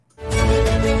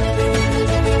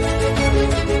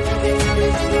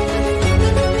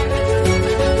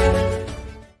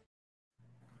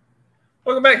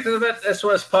back to the Vet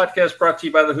SOS podcast brought to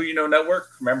you by the Who You Know Network.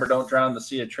 Remember, don't drown the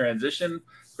sea of transition.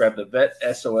 Grab the Vet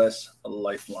SOS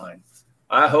Lifeline.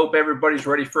 I hope everybody's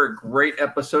ready for a great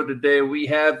episode today. We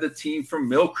have the team from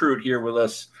MilCruit here with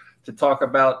us to talk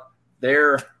about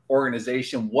their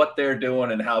organization, what they're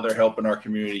doing, and how they're helping our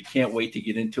community. Can't wait to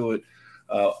get into it.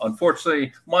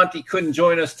 Unfortunately, Monty couldn't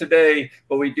join us today,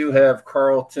 but we do have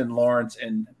Carlton Lawrence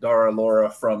and Dara Lora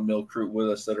from MilCruit with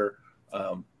us that are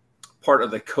part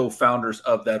of the co-founders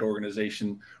of that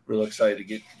organization. Real excited to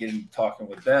get into talking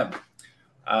with them.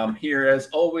 I'm here as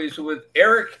always with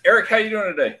Eric. Eric, how you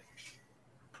doing today?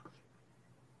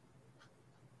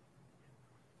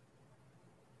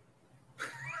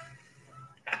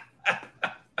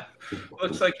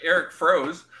 Looks like Eric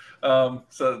froze.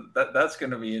 So that's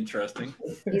going to be interesting.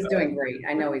 He's doing great.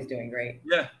 I know he's doing great.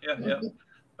 Yeah.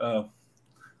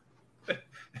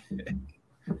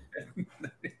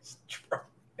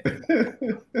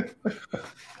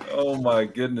 Oh my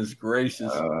goodness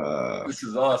gracious. This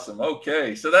is awesome.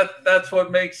 Okay. So that's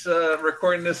what makes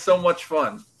recording this so much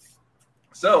fun.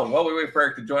 So while we wait for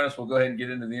Eric to join us, we'll go ahead and get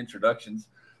into the introductions.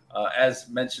 As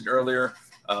mentioned earlier,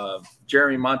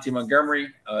 Jeremy Monty Montgomery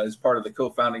is part of the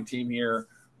co-founding team here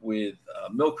with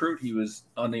MilCruit. He was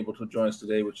unable to join us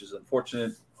today, which is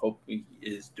unfortunate. Hope he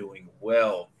is doing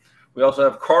well. We also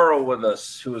have Karl with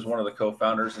us, who is one of the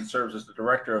co-founders and serves as the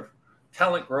Director of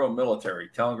TalentGro Military.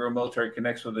 TalentGro Military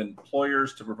connects with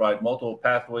employers to provide multiple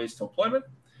pathways to employment,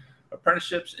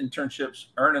 apprenticeships, internships,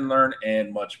 earn and learn,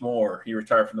 and much more. He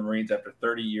retired from the Marines after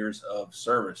 30 years of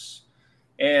service.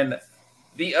 And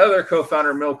the other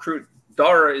co-founder of MilCruit,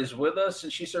 Dara, is with us,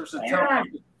 and she serves as talent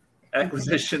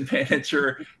acquisition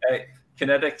manager at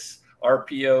Kinetix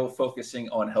RPO, focusing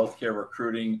on healthcare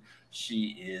recruiting.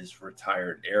 She is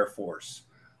retired Air Force.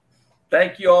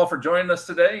 Thank you all for joining us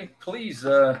today. Please,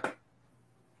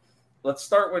 let's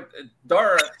start with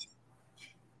Dara.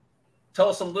 Tell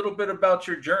us a little bit about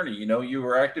your journey. You know, you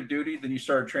were active duty, then you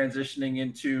started transitioning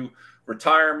into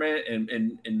retirement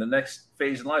and in the next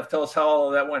phase in life. Tell us how all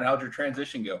of that went. How'd your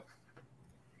transition go?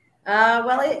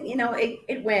 Well,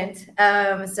 it went.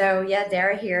 So yeah,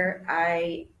 Dara here.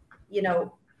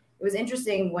 It was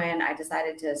interesting when I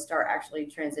decided to start actually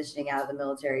transitioning out of the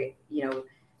military.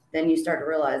 Then you start to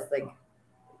realize like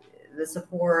the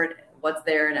support, what's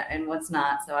there and what's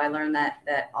not. So I learned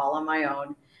that all on my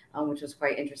own, which was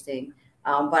quite interesting.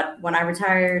 But when I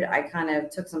retired, I kind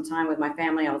of took some time with my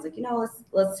family. I was like,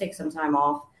 let's take some time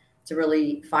off to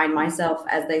really find myself,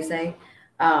 as they say.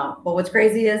 But what's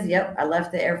crazy is, I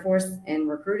left the Air Force in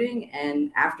recruiting,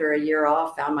 and after a year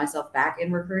off, found myself back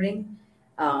in recruiting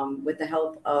with the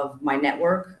help of my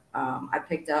network. I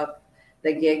picked up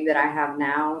the gig that I have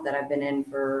now that I've been in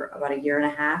for about a year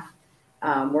and a half,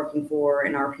 working for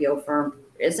an RPO firm,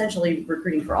 essentially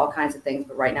recruiting for all kinds of things,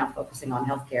 but right now focusing on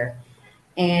healthcare.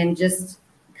 And just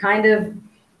kind of,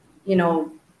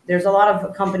 there's a lot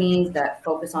of companies that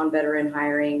focus on veteran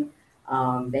hiring.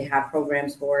 They have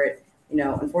programs for it.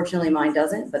 Unfortunately mine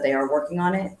doesn't, but they are working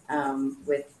on it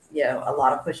with, a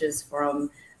lot of pushes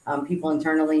from people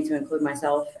internally to include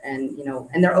myself, and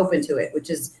they're open to it, which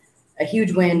is a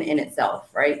huge win in itself,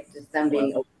 right? Just them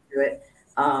being open to it.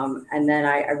 And then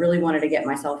I really wanted to get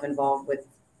myself involved with,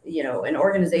 an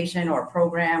organization or a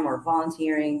program or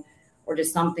volunteering or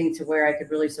just something to where I could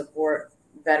really support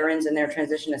veterans in their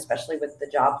transition, especially with the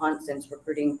job hunt, since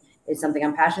recruiting is something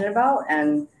I'm passionate about.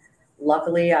 And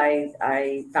luckily,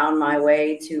 I found my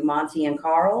way to Monty and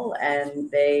Karl, and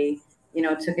they,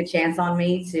 took a chance on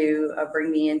me to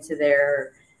bring me into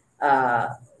their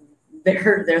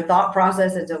thought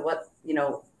process into what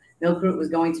MilCruit was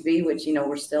going to be, which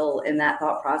we're still in that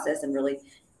thought process and really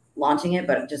launching it.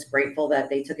 But I'm just grateful that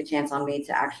they took a chance on me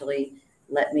to actually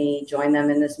let me join them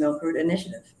in this MilCruit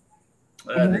initiative.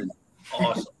 That is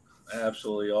awesome,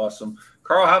 absolutely awesome.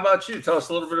 Karl, how about you? Tell us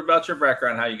a little bit about your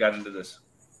background, how you got into this.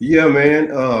 Yeah,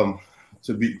 man.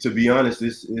 To be honest,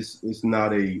 it's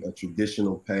not a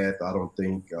traditional path. I don't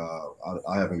think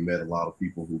I haven't met a lot of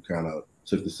people who kind of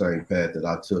took the same path that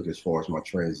I took as far as my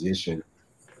transition.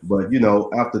 But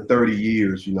after 30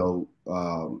 years, when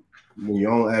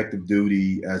you're on active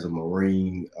duty as a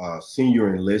Marine,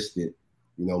 senior enlisted,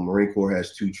 Marine Corps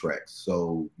has two tracks.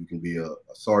 So you can be a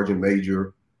sergeant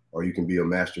major, or you can be a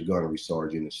master gunnery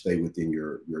sergeant and stay within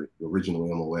your original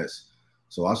MOS.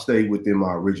 So I stayed within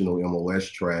my original MOS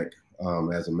track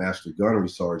as a master gunnery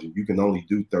sergeant. You can only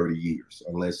do 30 years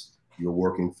unless you're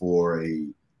working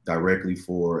directly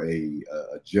for a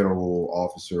general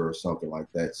officer or something like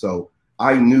that. So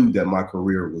I knew that my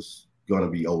career was going to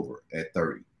be over at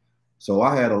 30. So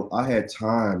I had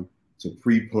time to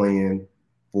pre-plan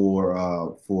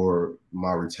for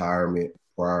my retirement.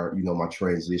 prior, my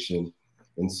transition.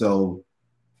 And so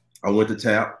I went to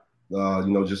TAP,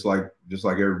 just like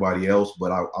everybody else,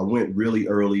 but I went really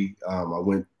early. I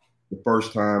went the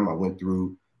first time I went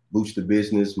through Boost the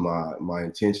Business. My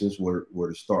intentions were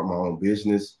to start my own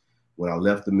business when I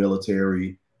left the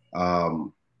military.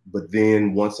 But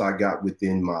then once I got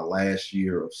within my last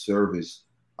year of service,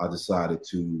 I decided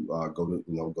to go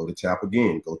to TAP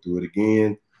again, go through it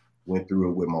again. Went through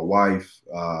it with my wife.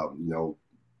 All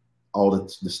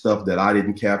the stuff that I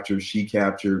didn't capture, she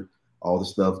captured. All the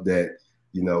stuff that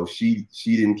she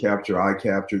didn't capture, I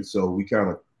captured. So we kind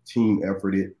of team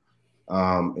efforted.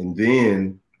 And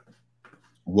then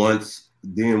once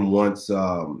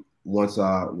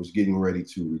I was getting ready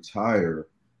to retire,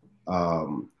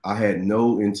 I had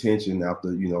no intention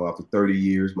after 30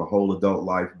 years, my whole adult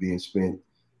life being spent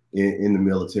in the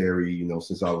military,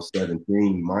 since I was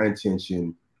 17, my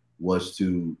intention was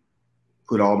to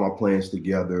put all my plans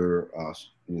together,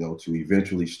 to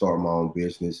eventually start my own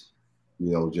business,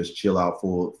 just chill out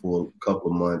for a couple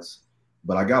of months.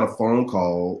 But I got a phone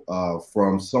call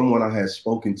from someone I had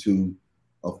spoken to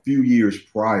a few years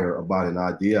prior about an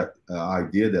idea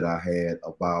that I had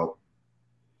about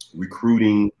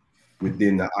recruiting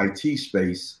within the IT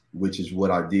space, which is what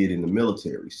I did in the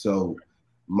military. So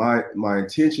my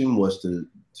intention was to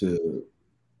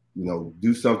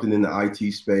do something in the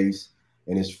IT space.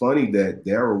 And it's funny that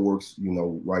Dara works,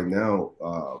 right now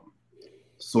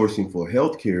sourcing for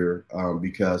healthcare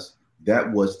because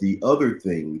that was the other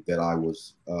thing that I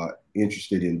was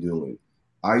interested in doing,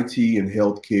 IT and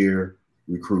healthcare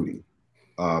recruiting,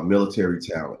 military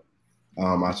talent.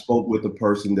 I spoke with a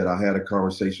person that I had a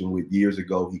conversation with years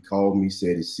ago. He called me,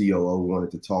 said his COO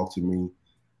wanted to talk to me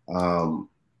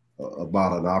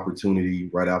about an opportunity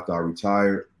right after I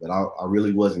retired, but I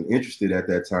really wasn't interested at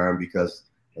that time because,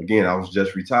 again, I was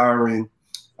just retiring.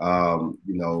 I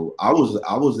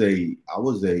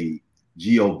was a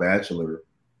geo bachelor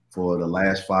for the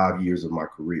last 5 years of my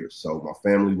career. So my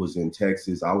family was in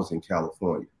Texas. I was in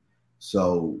California.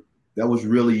 So that was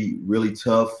really, really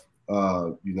tough.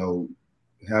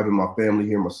 Having my family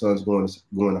here, my son's going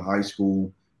to high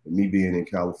school, and me being in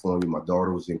California, my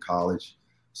daughter was in college.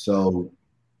 So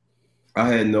I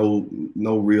had no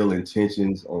real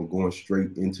intentions on going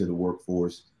straight into the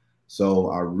workforce. So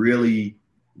I really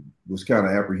was kind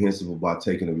of apprehensive about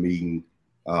taking a meeting.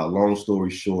 Long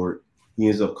story short, he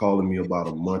ends up calling me about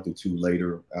a month or two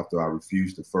later after I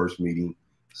refused the first meeting,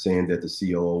 saying that the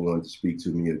COO wanted to speak to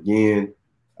me again.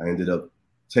 I ended up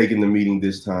taking the meeting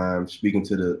this time, speaking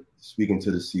to the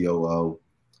COO.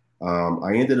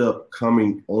 I ended up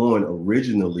coming on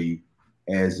originally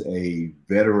as a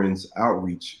veterans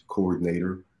outreach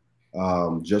coordinator,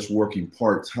 just working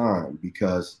part-time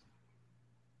because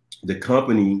the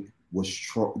company was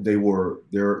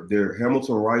their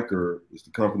Hamilton Riker is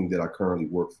the company that I currently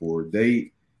work for.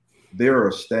 They're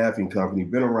a staffing company,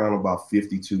 been around about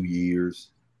 52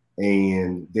 years,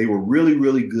 and they were really,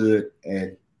 really good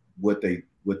at what they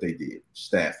did,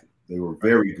 staffing. They were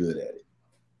very good at it.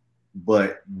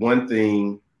 But one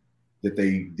thing that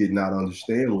they did not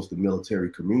understand was the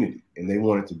military community. And they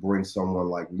wanted to bring someone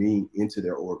like me into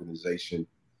their organization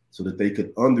so that they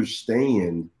could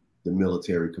understand the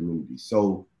military community.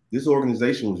 So this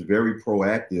organization was very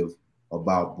proactive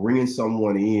about bringing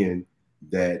someone in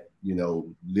that,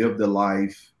 lived a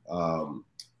life.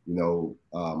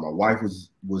 My wife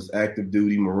was active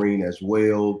duty Marine as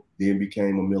well, then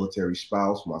became a military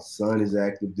spouse. My son is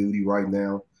active duty right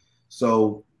now.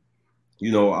 So,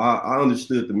 I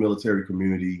understood the military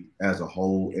community as a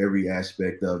whole, every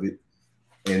aspect of it.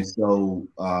 And so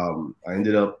I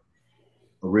ended up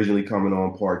originally coming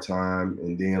on part-time,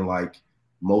 and then like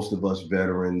most of us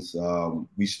veterans,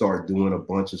 we start doing a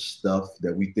bunch of stuff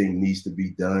that we think needs to be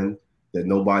done that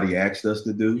nobody asked us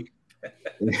to do.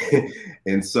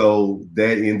 And so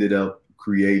that ended up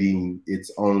creating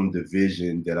its own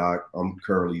division that I'm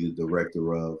currently the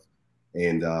director of.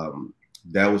 And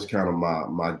that was kind of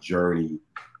my journey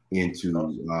into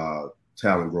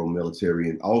TalentGro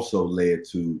Military, and also led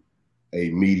to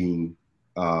a meeting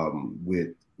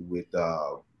with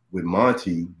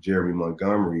Monty, Jeremy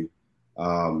Montgomery.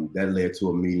 That led to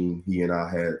a meeting. He and I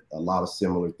had a lot of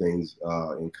similar things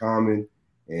in common,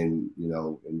 and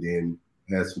then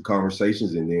had some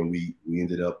conversations, and then we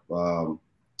ended up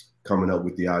coming up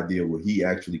with the idea where he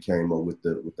actually came up with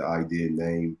the idea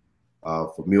name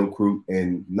for MilCruit.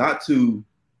 And not to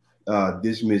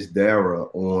dismiss Dara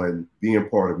on being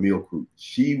part of MilCruit.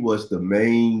 She was the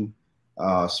main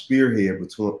spearhead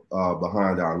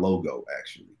behind our logo,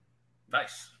 actually.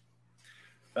 Nice.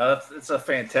 It's a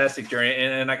fantastic journey.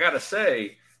 And I got to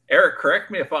say, Eric, correct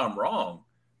me if I'm wrong,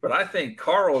 but I think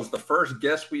Karl is the first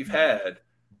guest we've had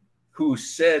who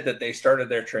said that they started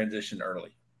their transition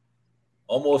early.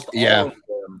 Almost all of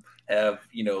them have,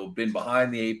 been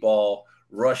behind the 8 ball,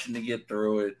 rushing to get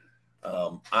through it.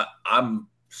 I'm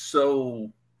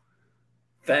so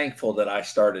thankful that I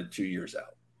started 2 years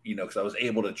out, because I was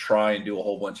able to try and do a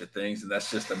whole bunch of things, and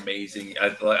that's just amazing.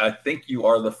 I think you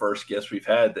are the first guest we've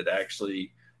had that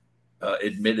actually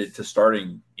admitted to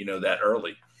starting, that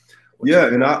early. Yeah,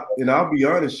 and I'll be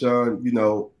honest, Sean.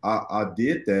 I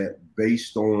did that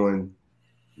based on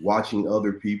watching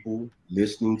other people,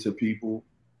 listening to people,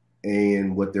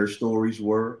 and what their stories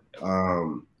were.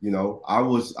 I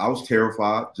was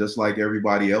terrified, just like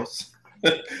everybody else.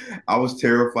 I was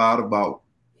terrified about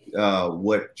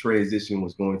what transition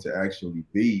was going to actually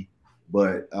be.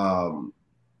 But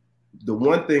the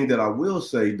one thing that I will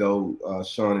say, though,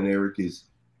 Sean and Eric, is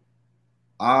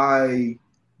I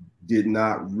did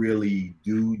not really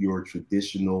do your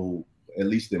traditional, at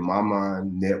least in my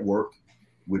mind, network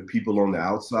with people on the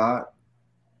outside.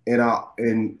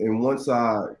 And once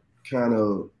I kind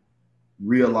of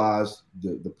realized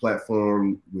the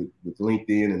platform with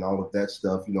LinkedIn and all of that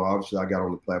stuff, obviously I got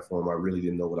on the platform, I really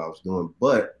didn't know what I was doing,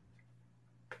 but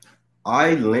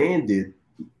I landed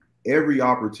every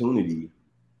opportunity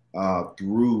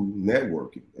through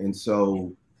networking. And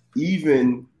so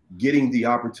even getting the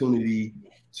opportunity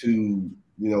to,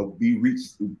 be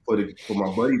reached for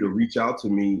my buddy to reach out to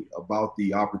me about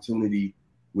the opportunity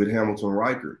with Hamilton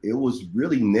Riker, it was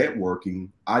really networking.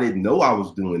 I didn't know I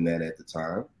was doing that at the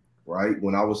time, right?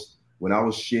 When I was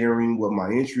sharing what my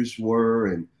interests were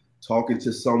and talking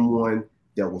to someone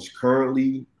that was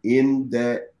currently in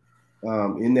that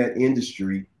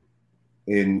industry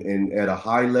and at a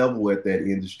high level at that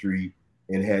industry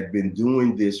and had been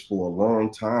doing this for a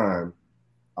long time,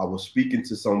 I was speaking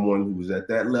to someone who was at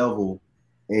that level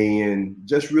and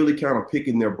just really kind of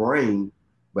picking their brain.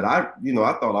 But I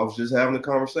thought I was just having a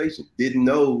conversation. Didn't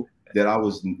know that I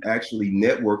was actually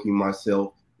networking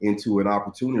myself into an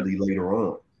opportunity later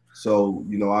on. So,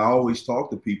 I always talk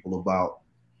to people about,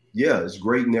 it's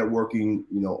great networking,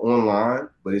 online,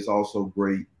 but it's also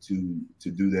great to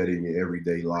do that in your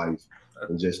everyday life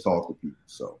and just talk to people.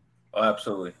 So,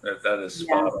 absolutely, that is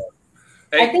spot on.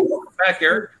 Hey, welcome back,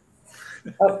 Eric.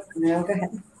 Oh no, go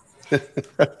ahead.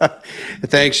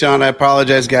 Thanks, Sean. I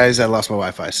apologize, guys. I lost my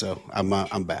Wi-Fi, so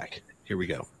I'm back. Here we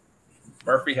go.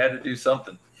 Murphy had to do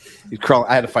something. Karl,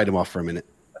 I had to fight him off for a minute.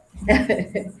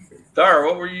 Dara,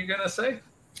 what were you gonna say?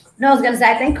 No, I was gonna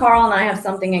say I think Karl and I have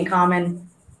something in common,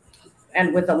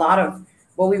 and with a lot of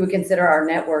what we would consider our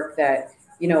network that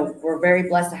we're very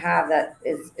blessed to have. That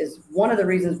is one of the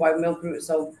reasons why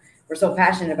MilCruit we're so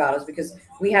passionate about is because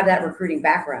we have that recruiting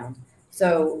background.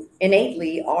 So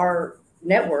innately, our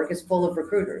network is full of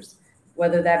recruiters,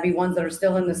 whether that be ones that are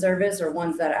still in the service or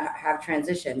ones that have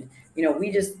transitioned. We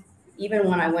just, even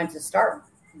when I went to start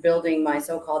building my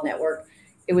so-called network,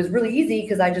 it was really easy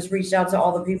because I just reached out to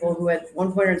all the people who at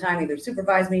one point in time either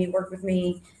supervised me, worked with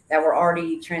me, that were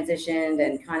already transitioned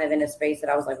and kind of in a space that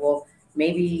I was like, well,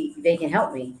 maybe they can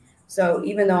help me. So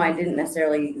even though I didn't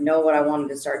necessarily know what I wanted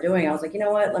to start doing, I was like, you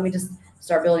know what, let me just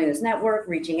start building this network,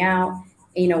 reaching out,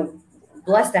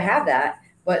 blessed to have that.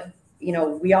 But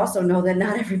we also know that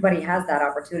not everybody has that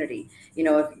opportunity.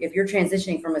 If you're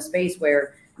transitioning from a space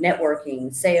where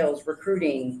networking, sales,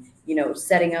 recruiting,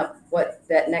 setting up what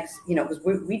that next, because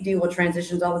we deal with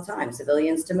transitions all the time,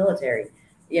 civilians to military,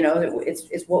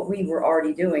 it's what we were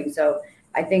already doing. So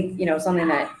I think, something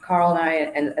that Karl and I,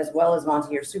 and as well as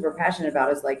Monty, are super passionate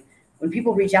about is like when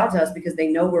people reach out to us because they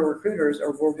know we're recruiters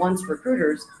or we're once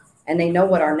recruiters and they know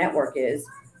what our network is,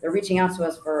 they're reaching out to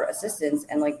us for assistance.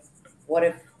 And like, what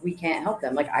if we can't help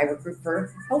them? Like I recruit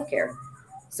for healthcare.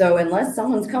 So unless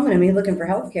someone's coming to me looking for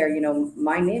healthcare,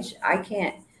 my niche, I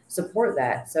can't support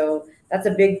that. So that's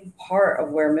a big part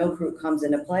of where MilCruit comes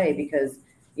into play because,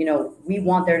 we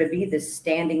want there to be this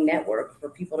standing network for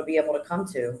people to be able to come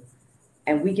to,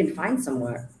 and we can find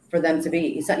somewhere for them to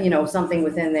be, something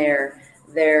within their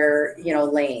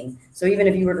lane. So even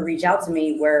if you were to reach out to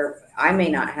me where I may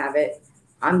not have it,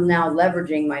 I'm now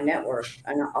leveraging my network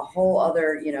and a whole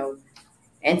other,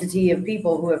 entity of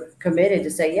people who have committed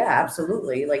to say, yeah,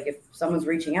 absolutely. Like if someone's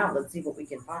reaching out, let's see what we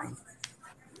can find.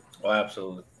 Well,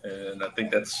 absolutely. And I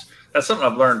think that's something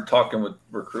I've learned talking with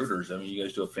recruiters. I mean, you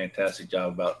guys do a fantastic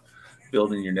job about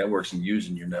building your networks and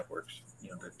using your networks,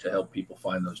 to help people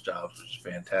find those jobs, which is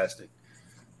fantastic.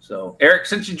 So Eric,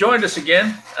 since you joined us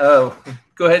again, go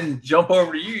ahead and jump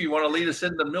over to you. You want to lead us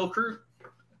into MilCruit?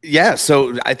 Yeah.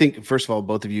 So I think, first of all,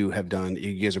 both of you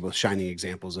guys are both shining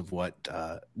examples of what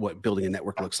building a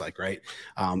network looks like. Right.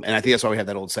 And I think that's why we have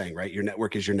that old saying, right? Your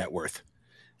network is your net worth.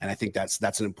 And I think that's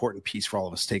an important piece for all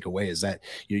of us to take away, is that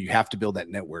you have to build that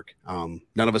network. None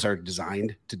of us are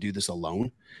designed to do this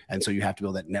alone. And so you have to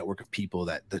build that network of people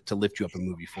that to lift you up and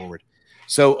move you forward.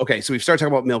 So, okay. So we've started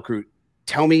talking about MilCruit.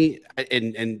 Tell me,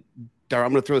 and Dara,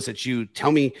 I'm going to throw this at you.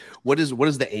 Tell me, what is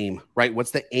the aim, right?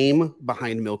 What's the aim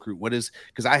behind MilCruit?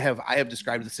 Because I have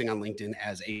described this thing on LinkedIn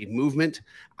as a movement.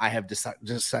 I have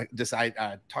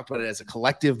talked about it as a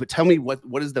collective. But tell me, what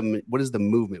is the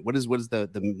movement? What is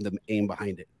the aim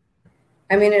behind it?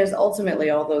 I mean, it is ultimately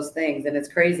all those things, and it's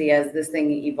crazy as this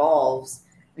thing evolves.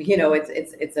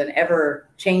 It's an ever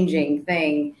changing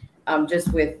thing.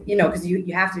 Just with because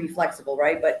you have to be flexible,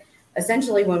 right? But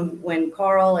essentially, when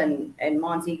Karl and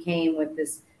Monty came with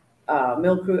this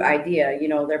MilCruit idea,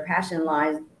 their passion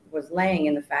was laying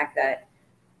in the fact that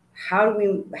how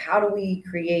do we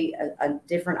create a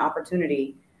different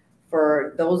opportunity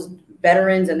for those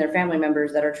veterans and their family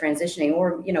members that are transitioning,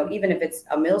 or even if it's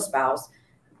a mil spouse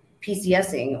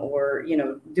PCSing or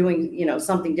doing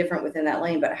something different within that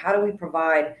lane. But how do we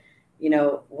provide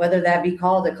whether that be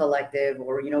called a collective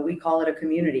or we call it a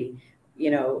community,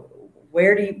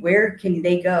 where can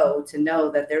they go to know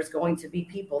that there's going to be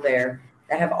people there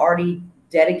that have already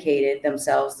dedicated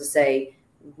themselves to say,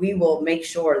 we will make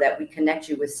sure that we connect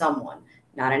you with someone,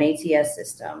 not an ATS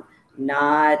system,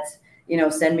 not,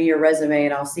 send me your resume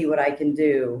and I'll see what I can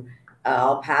do.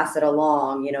 I'll pass it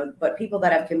along, but people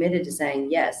that have committed to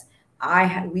saying, yes,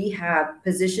 we have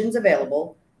positions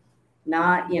available,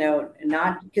 not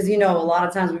because, a lot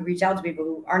of times we reach out to people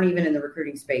who aren't even in the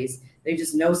recruiting space. They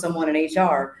just know someone in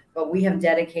HR, but we have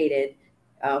dedicated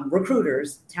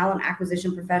recruiters, talent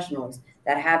acquisition professionals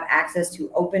that have access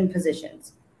to open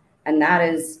positions. And that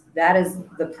is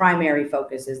the primary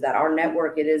focus, is that our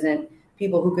network, it isn't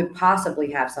people who could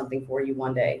possibly have something for you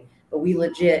one day, but we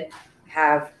legit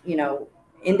have,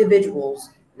 individuals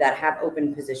that have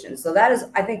open positions. So that is,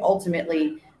 I think,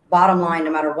 ultimately, bottom line,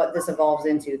 no matter what this evolves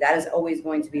into, that is always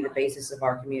going to be the basis of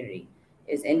our community,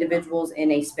 is individuals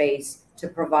in a space to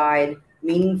provide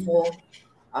meaningful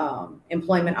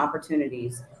employment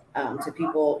opportunities to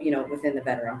people, within the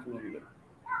veteran community.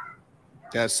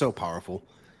 That's so powerful.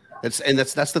 That's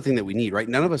the thing that we need, right?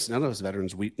 None of us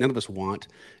veterans, none of us want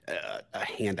a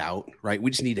handout, right?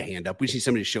 We just need a hand up. We just need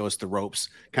somebody to show us the ropes,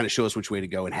 kind of show us which way to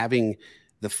go. And having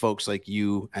the folks like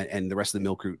you and the rest of the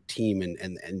MilCruit team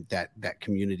and that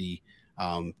community,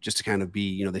 just to kind of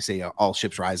be, they say all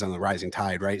ships rise on the rising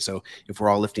tide, right? So if we're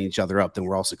all lifting each other up, then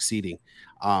we're all succeeding.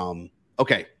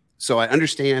 Okay. So I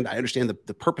understand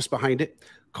the purpose behind it.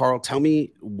 Karl, tell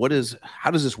me, how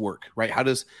does this work, right? How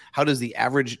does the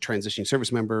average transitioning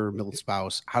service member, mil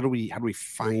spouse, how do we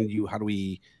find you? How do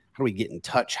we get in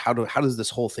touch? How does this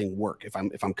whole thing work? If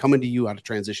I'm coming to you out of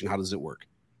transition, how does it work?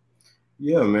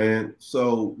 Yeah, man.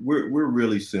 So we're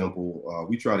really simple.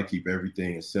 We try to keep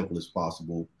everything as simple as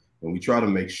possible, and we try to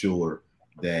make sure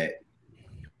that,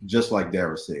 just like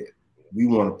Dara said, we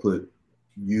want to put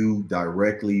you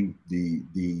directly,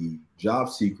 the job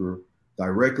seeker,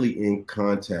 directly in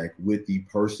contact with the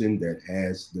person that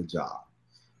has the job.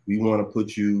 We want to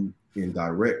put you in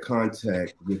direct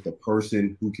contact with the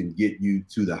person who can get you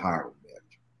to the hiring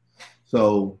manager.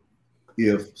 So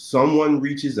if someone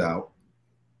reaches out,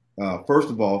 first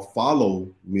of all, follow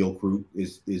MilCruit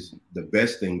is the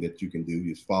best thing that you can do.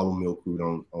 Is follow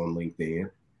MilCruit on LinkedIn.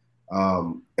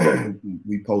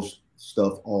 We post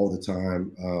stuff all the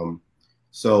time.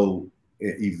 So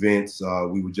events,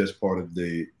 we were just part of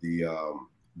the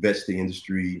Vets to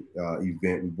Industry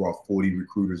event. We brought 40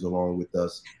 recruiters along with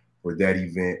us for that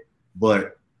event.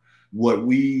 But what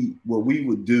we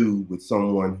would do with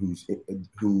someone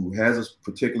who has a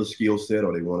particular skill set,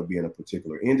 or they want to be in a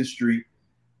particular industry,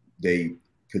 they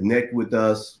connect with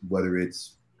us, whether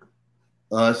it's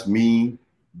us, me,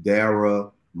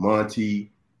 Dara, Monty,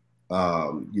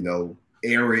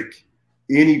 Eric,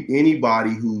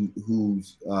 anybody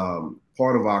who's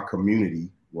part of our community,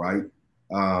 right?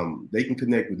 They can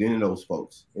connect with any of those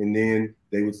folks, and then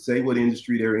they would say what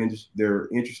industry they're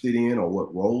interested in, or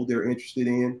what role they're interested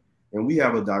in, and we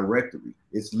have a directory.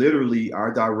 It's literally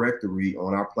our directory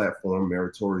on our platform,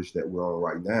 Meritorious, that we're on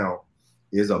right now,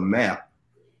 is a map.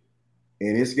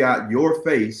 And it's got your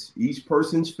face, each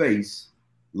person's face,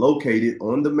 located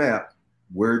on the map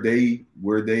where they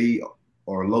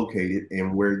are located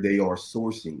and where they are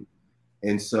sourcing.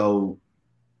 And so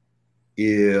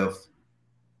if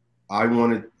I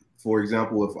wanted, for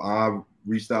example, if I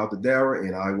reached out to Dara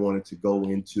and I wanted to go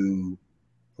into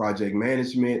project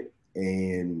management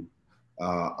and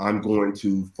I'm going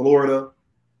to Florida,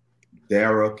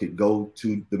 Dara could go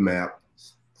to the map,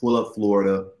 pull up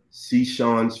Florida, see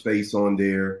Sean's face on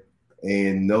there,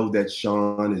 and know that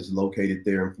Sean is located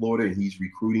there in Florida and he's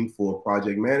recruiting for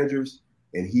project managers,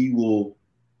 and he will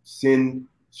send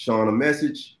Sean a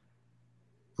message,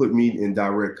 put me in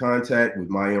direct contact with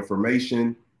my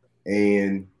information,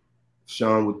 and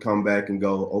Sean would come back and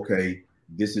go, okay,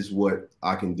 this is what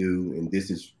I can do, and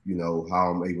this is,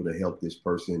 how I'm able to help this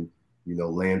person,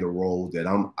 land a role that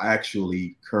I'm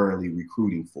actually currently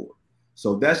recruiting for.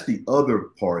 So that's the other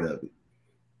part of it.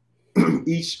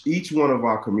 Each one of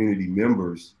our community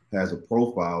members has a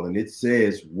profile, and it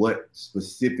says what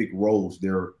specific roles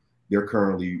they're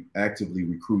currently actively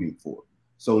recruiting for.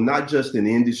 So not just an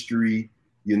industry,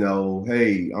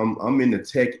 hey, I'm in the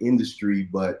tech industry,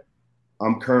 but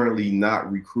I'm currently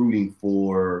not recruiting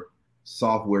for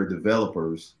software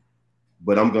developers,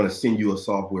 but I'm going to send you a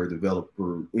software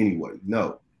developer anyway.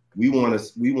 No, we want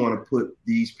to put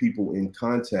these people in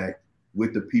contact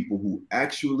with the people who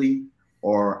actually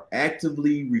are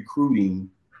actively recruiting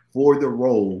for the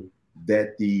role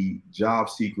that the job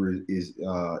seeker is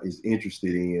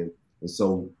interested in. And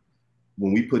so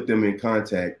when we put them in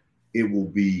contact, it will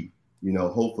be,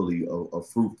 hopefully a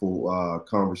fruitful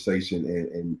conversation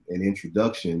and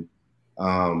introduction.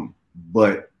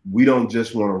 But we don't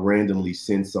just want to randomly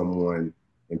send someone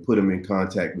and put them in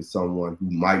contact with someone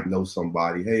who might know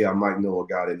somebody. Hey, I might know a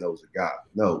guy that knows a guy.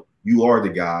 No, you are the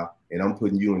guy, and I'm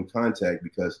putting you in contact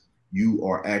because you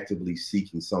are actively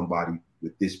seeking somebody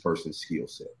with this person's skill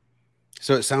set.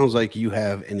 So it sounds like you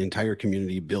have an entire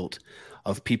community built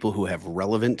of people who have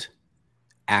relevant,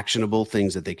 actionable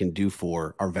things that they can do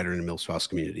for our veteran and MilSpouse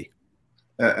community.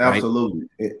 Absolutely.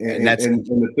 Right? And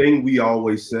the thing we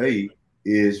always say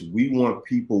is we want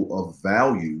people of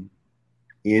value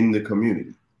in the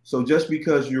community. So just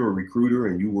because you're a recruiter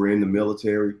and you were in the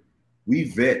military, we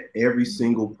vet every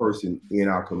single person in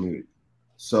our community.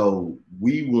 So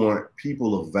we want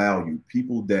people of value,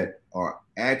 people that are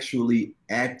actually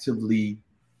actively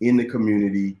in the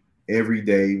community every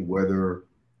day, whether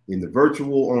in the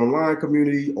virtual online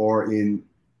community or in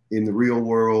the real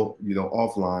world,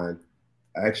 offline,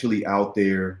 actually out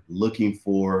there looking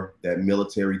for that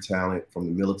military talent from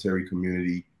the military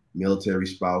community, military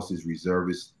spouses,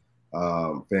 reservists,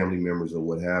 family members, or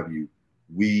what have you.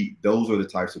 Those are the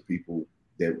types of people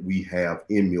that we have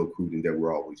in MilCruit and that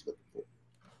we're always looking for.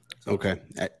 Okay.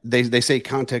 They say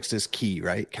context is key,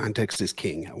 right? Context is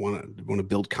king. I want to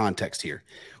build context here.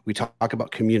 We talk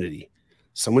about community.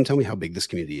 Someone tell me how big this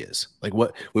community is. Like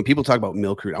when people talk about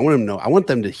MilCruit, I want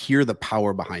them to hear the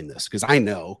power behind this. Cause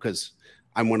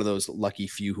I'm one of those lucky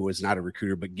few who is not a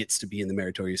recruiter, but gets to be in the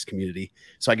meritorious community.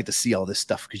 So I get to see all this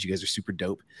stuff because you guys are super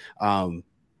dope.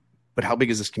 But how big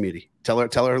is this community? Tell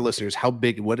our listeners how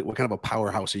big, what kind of a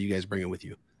powerhouse are you guys bringing with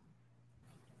you?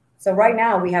 So right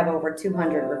now we have over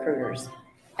 200 recruiters,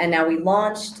 and now we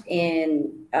launched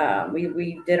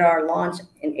we did our launch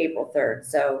in April 3rd.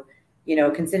 So,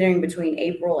 considering between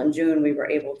April and June, we were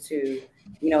able to,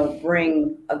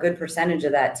 bring a good percentage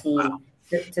of that team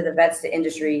to the vets to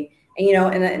industry.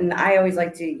 And, and I always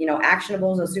like to,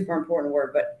 actionable is a super important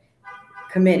word, but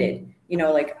committed,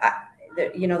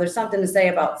 there's something to say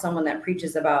about someone that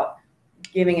preaches about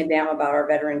giving a damn about our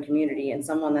veteran community and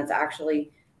someone that's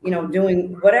actually,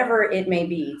 doing whatever it may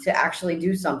be to actually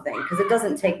do something, because it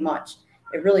doesn't take much.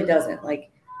 It really doesn't. Like,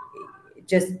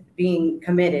 just being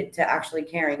committed to actually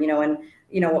caring, and,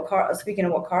 speaking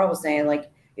of what Karl was saying,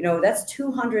 like, that's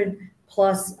 200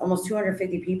 plus, almost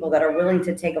 250 people that are willing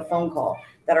to take a phone call,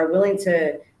 that are willing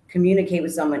to communicate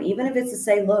with someone, even if it's to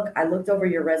say, look, I looked over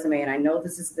your resume and I know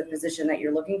this is the position that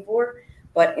you're looking for,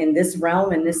 but in this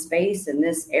realm, in this space, in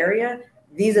this area,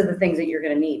 these are the things that you're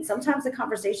going to need. Sometimes the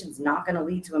conversation is not going to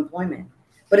lead to employment,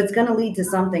 but it's going to lead to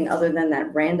something other than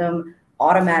that random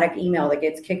automatic email that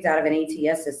gets kicked out of an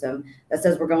ATS system that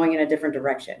says we're going in a different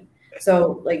direction.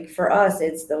 So like for us,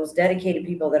 it's those dedicated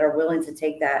people that are willing to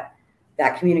take that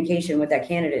communication with that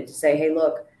candidate to say, hey,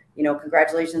 look,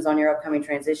 congratulations on your upcoming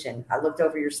transition. I looked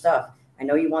over your stuff. I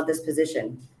know you want this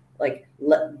position. Like,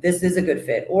 this is a good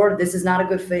fit, or this is not a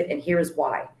good fit, and here's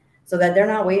why. So that they're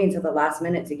not waiting till the last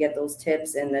minute to get those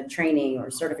tips and the training or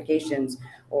certifications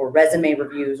or resume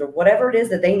reviews or whatever it is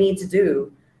that they need to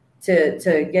do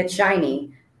to get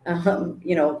shiny.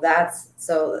 That's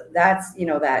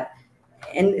that.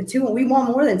 And we want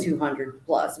more than 200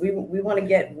 plus. We want to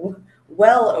get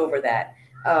well over that,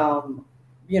 to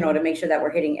make sure that we're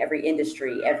hitting every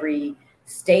industry, every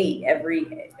state, we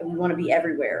want to be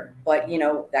everywhere. But,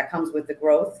 that comes with the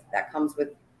growth, that comes with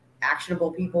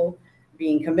actionable people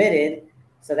being committed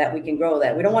so that we can grow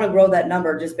that. We don't want to grow that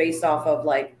number just based off of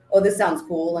like, oh, this sounds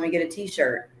cool, let me get a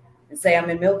t-shirt and say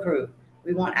I'm in MilCruit.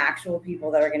 We want actual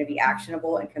people that are going to be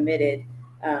actionable and committed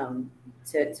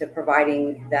to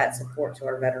providing that support to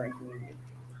our veteran community.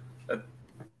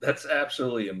 That's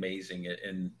absolutely amazing.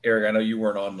 And Eric, I know you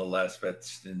weren't on the last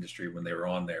vets industry when they were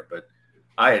on there, but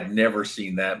I had never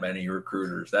seen that many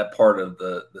recruiters. That part of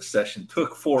the session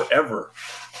took forever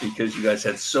because you guys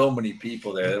had so many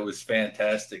people there. It was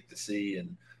fantastic to see,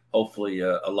 and hopefully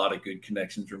a lot of good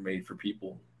connections were made for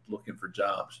people looking for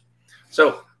jobs.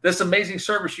 So this amazing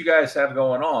service you guys have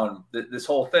going on, this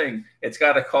whole thing, it's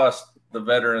got to cost the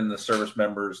veteran, the service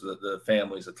members, the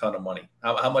families a ton of money.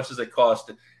 How much does it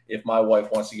cost if my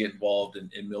wife wants to get involved in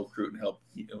MilCruit and help,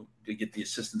 to get the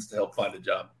assistance to help find a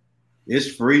job?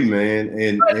 It's free, man,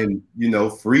 and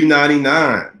free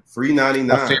 99, free 99.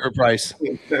 My favorite price.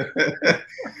 And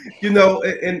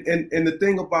the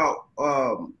thing about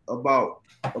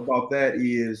that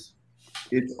is,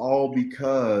 it's all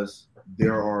because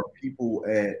there are people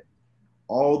at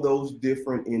all those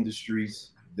different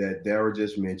industries that Dara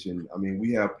just mentioned. I mean,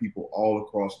 we have people all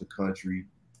across the country,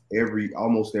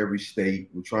 almost every state.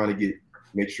 We're trying to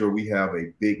make sure we have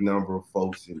a big number of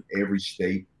folks in every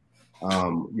state.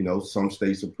 Some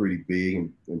states are pretty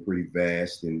big and pretty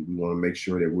vast, and we want to make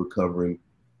sure that we're covering,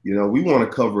 we want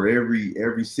to cover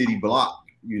every city block,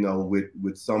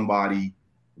 with somebody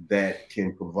that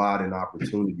can provide an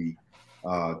opportunity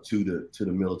to the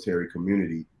military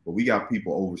community. But we got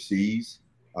people overseas.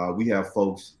 We have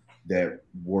folks that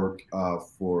work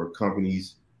for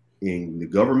companies in the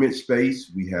government space.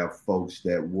 We have folks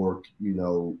that work,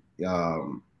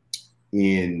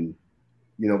 in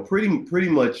pretty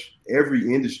much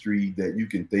every industry that you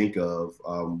can think of.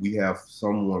 We have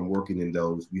someone working in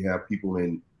those. We have people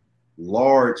in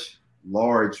large,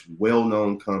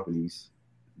 well-known companies.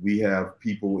 We have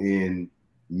people in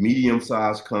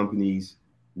medium-sized companies.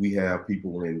 We have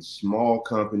people in small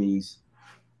companies.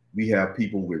 We have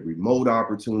people with remote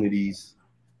opportunities.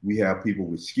 We have people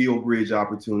with skill bridge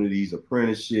opportunities,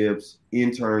 apprenticeships,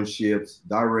 internships,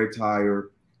 direct hire,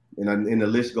 and the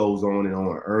list goes on and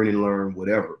on, earn and learn,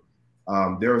 whatever.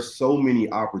 There are so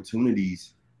many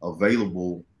opportunities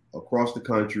available across the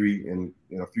country and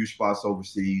in a few spots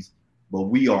overseas, but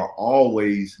we are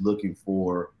always looking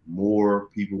for more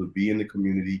people to be in the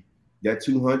community. That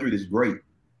 200 is great,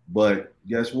 but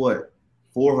guess what?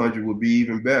 400 would be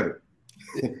even better.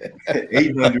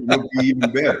 800 would be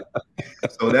even better.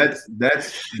 So that's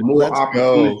more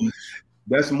opportunities.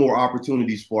 That's more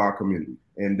opportunities for our community.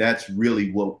 And that's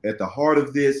really what, at the heart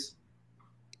of this,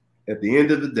 at the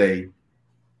end of the day,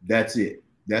 that's it.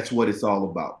 That's what it's all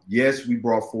about. Yes, we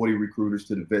brought 40 recruiters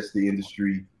to the Vets the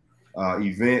Industry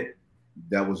event.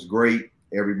 That was great.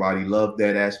 Everybody loved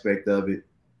that aspect of it.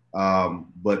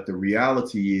 But the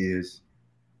reality is,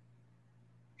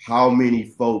 how many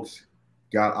folks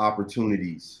got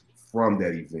opportunities from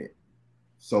that event?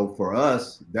 So for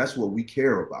us, that's what we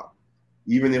care about.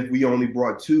 Even if we only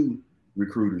brought 2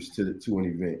 recruiters to an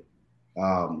event,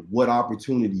 what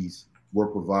opportunities were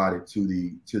provided to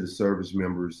the service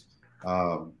members,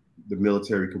 the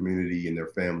military community, and their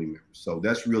family members. So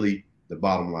that's really the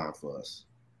bottom line for us.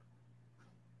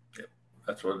 Yep,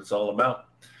 that's what it's all about.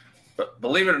 But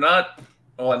believe it or not,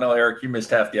 I know, Eric, you missed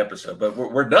half the episode, but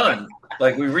we're done.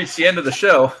 Like, we reached the end of the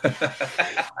show.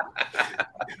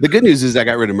 The good news is I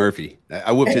got rid of Murphy.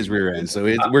 I whooped his rear end, so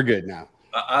we're good now.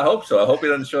 I hope so. I hope he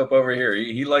doesn't show up over here.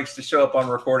 He likes to show up on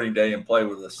recording day and play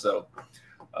with us. So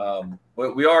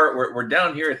we're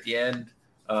down here at the end.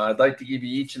 I'd like to give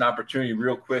you each an opportunity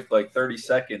real quick, like 30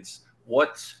 seconds.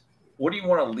 What do you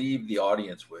want to leave the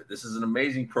audience with? This is an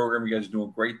amazing program. You guys are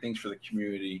doing great things for the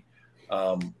community.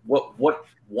 What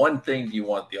one thing do you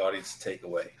want the audience to take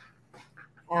away?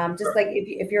 Just like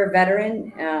if you're a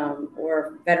veteran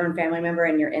or veteran family member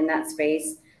and you're in that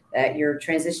space, that you're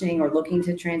transitioning or looking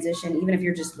to transition, even if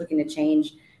you're just looking to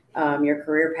change your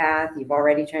career path, you've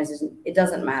already transitioned, it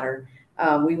doesn't matter.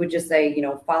 We would just say,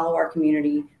 follow our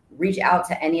community, reach out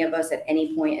to any of us at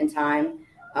any point in time.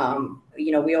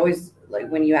 We always, like,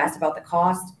 when you asked about the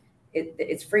cost,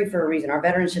 it's free for a reason. Our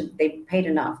veterans they paid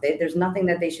enough. There's nothing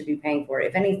that they should be paying for.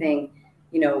 If anything,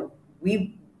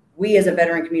 we as a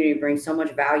veteran community bring so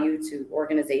much value to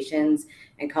organizations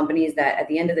and companies that at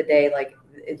the end of the day, like,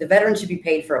 the veterans should be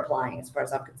paid for applying, as far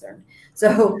as I'm concerned.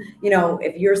 So,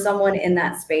 if you're someone in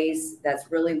that space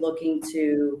that's really looking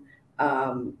to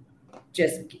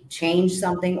just change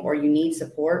something, or you need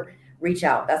support, reach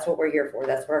out. That's what we're here for.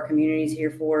 That's what our community is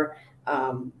here for.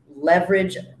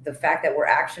 Leverage the fact that we're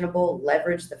actionable,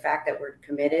 leverage the fact that we're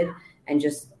committed, and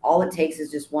just all it takes is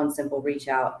just one simple reach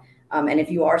out. And if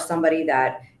you are somebody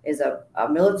that is a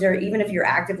military, even if you're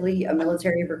actively a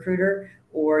military recruiter,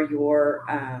 or you're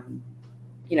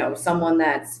someone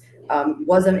that's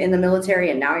wasn't in the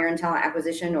military and now you're in talent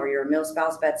acquisition, or you're a mil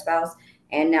spouse, vet spouse,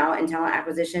 and now in talent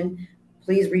acquisition,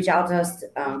 please reach out to us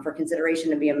for consideration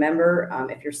to be a member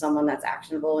if you're someone that's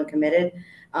actionable and committed.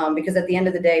 Because at the end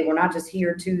of the day, we're not just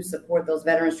here to support those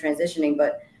veterans transitioning,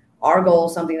 but our goal,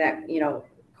 something that,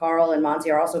 Karl and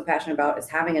Monty are also passionate about, is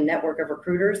having a network of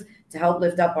recruiters to help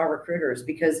lift up our recruiters,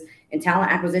 because in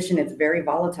talent acquisition, it's very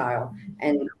volatile.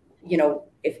 And,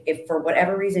 if for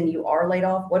whatever reason you are laid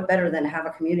off, what better than to have a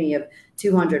community of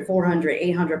 200, 400,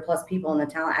 800 plus people in the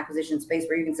talent acquisition space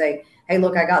where you can say, hey,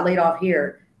 look, I got laid off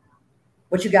here.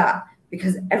 What you got?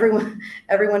 Because everyone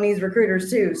needs recruiters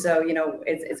too. So,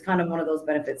 it's kind of one of those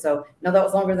benefits. So no, that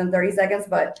was longer than 30 seconds,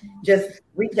 but just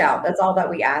reach out. That's all that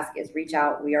we ask, is reach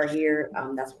out. We are here.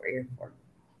 That's what we're here for.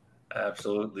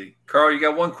 Absolutely. Karl, you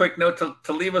got one quick note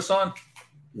to leave us on?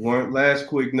 One last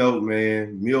quick note,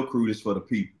 man. MilCruit is for the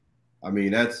people. I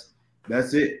mean, that's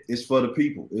it. It's for the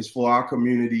people. It's for our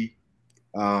community.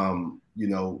 No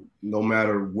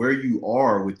matter where you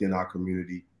are within our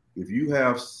community, if you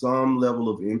have some level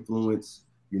of influence,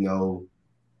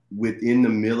 within the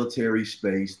military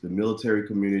space, the military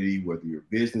community, whether you're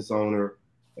a business owner,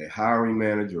 a hiring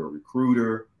manager, a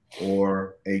recruiter,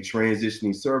 or a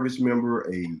transitioning service member,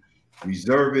 a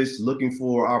reservist looking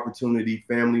for opportunity,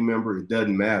 family member, it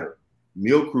doesn't matter.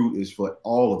 MilCruit is for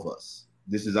all of us.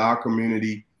 This is our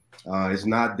community. It's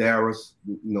not Dara's.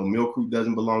 MilCruit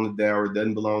doesn't belong to Dara, it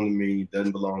doesn't belong to me, it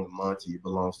doesn't belong to Monty, it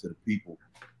belongs to the people.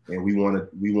 And we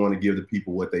want to give the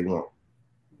people what they want.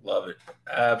 Love it.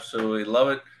 Absolutely love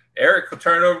it. Eric, we'll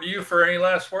turn it over to you for any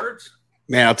last words.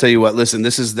 Man, I'll tell you what, listen,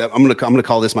 this is I'm gonna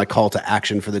call this my call to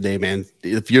action for the day, man.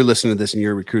 If you're listening to this and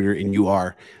you're a recruiter and you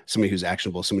are somebody who's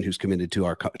actionable, someone who's committed to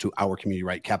our community,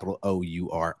 right? Capital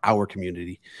O-U-R, our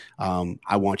community.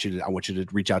 I want you to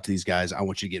reach out to these guys. I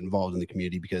want you to get involved in the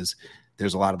community, because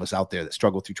there's a lot of us out there that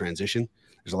struggle through transition.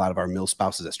 There's a lot of our MIL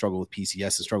spouses that struggle with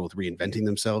PCS and struggle with reinventing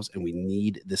themselves, and we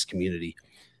need this community.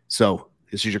 So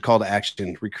this is your call to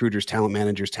action. Recruiters, talent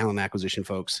managers, talent acquisition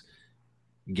folks,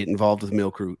 get involved with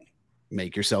MilCruit.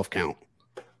 Make yourself count.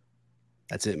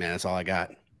 That's it, man. That's all I got.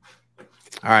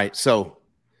 All right. So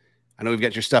I know we've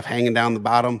got your stuff hanging down the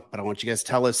bottom, but I want you guys to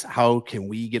tell us, how can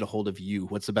we get a hold of you?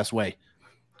 What's the best way?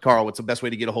 Karl, what's the best way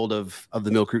to get a hold of the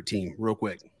MilCruit team real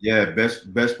quick? Yeah,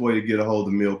 best way to get a hold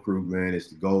of MilCruit, man, is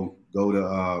to go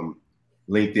to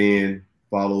LinkedIn,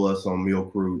 follow us on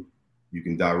MilCruit. You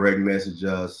can direct message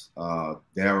us.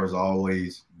 Dara's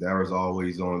always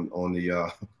on the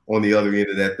other end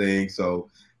of that thing. So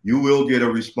you will get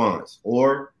a response,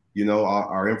 or,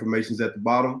 our information is at the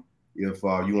bottom. If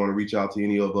you want to reach out to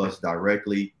any of us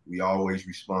directly, we always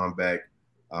respond back.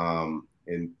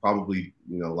 And probably,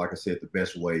 like I said, the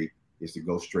best way is to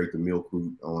go straight to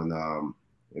MilCruit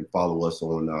and follow us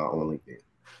on LinkedIn.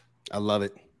 I love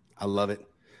it.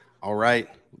 All right,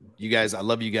 you guys, I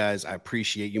love you guys. I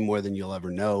appreciate you more than you'll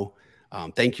ever know.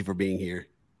 Thank you for being here.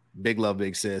 Big love,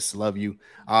 big sis. Love you.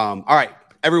 All right,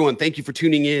 everyone, thank you for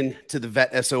tuning in to the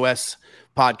Vet SOS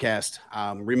podcast.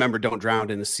 Remember, don't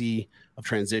drown in a sea of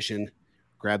transition.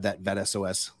 Grab that Vet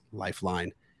SOS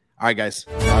lifeline. All right, guys,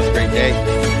 have a great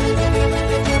day.